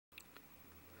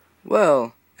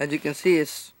Well, as you can see,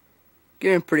 it's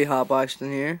getting pretty hotboxed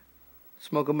in here.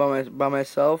 Smoking by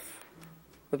myself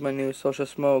with my new Social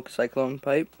Smoke Cyclone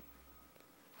pipe.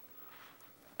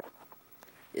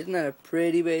 Isn't that a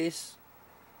pretty bass?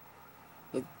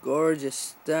 The gorgeous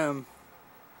stem.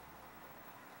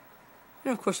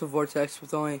 And of course a vortex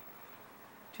with only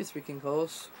 2 freaking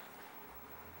coals.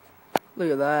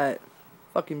 Look at that.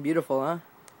 Fucking beautiful, huh?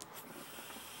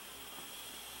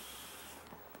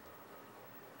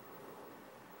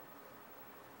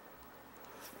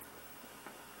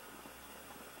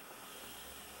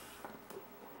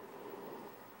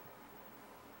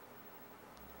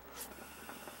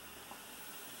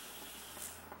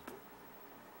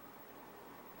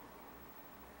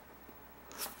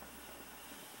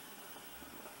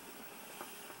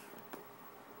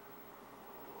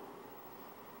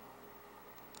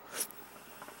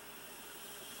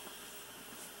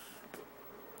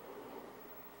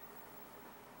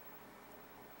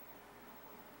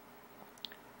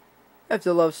 I have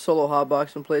to love solo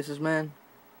hotboxing places, man.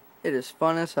 It is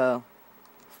fun as hell.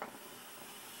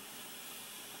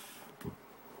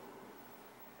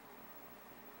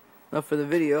 Enough for the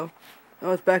video.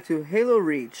 Now it's back to Halo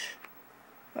Reach.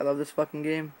 I love this fucking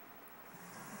game.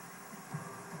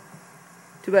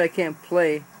 Too bad I can't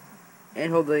play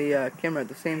and hold the camera at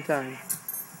the same time.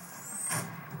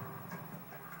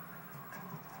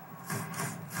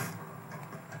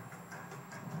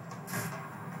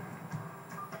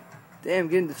 Damn,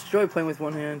 getting destroyed playing with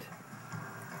one hand.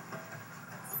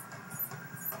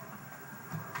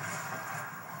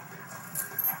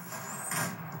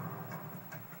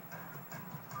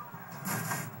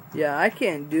 Yeah, I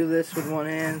can't do this with one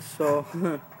hand, so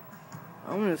I'm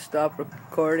gonna stop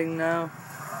recording now.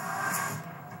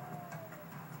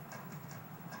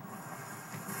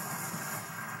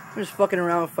 I'm just fucking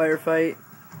around with Firefight.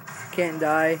 Can't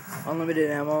die.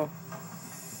 Unlimited ammo.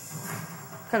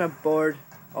 Kind of bored.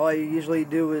 All I usually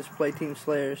do is play Team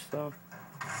Slayers, so.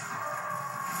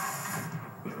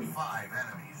 5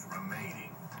 enemies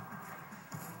remaining.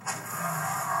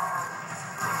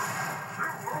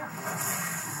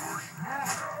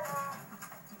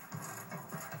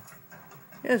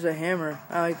 Here's a hammer.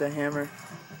 I like the hammer.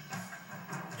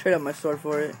 Trade out my sword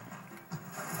for it.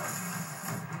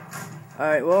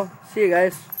 Alright, well, see you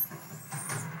guys.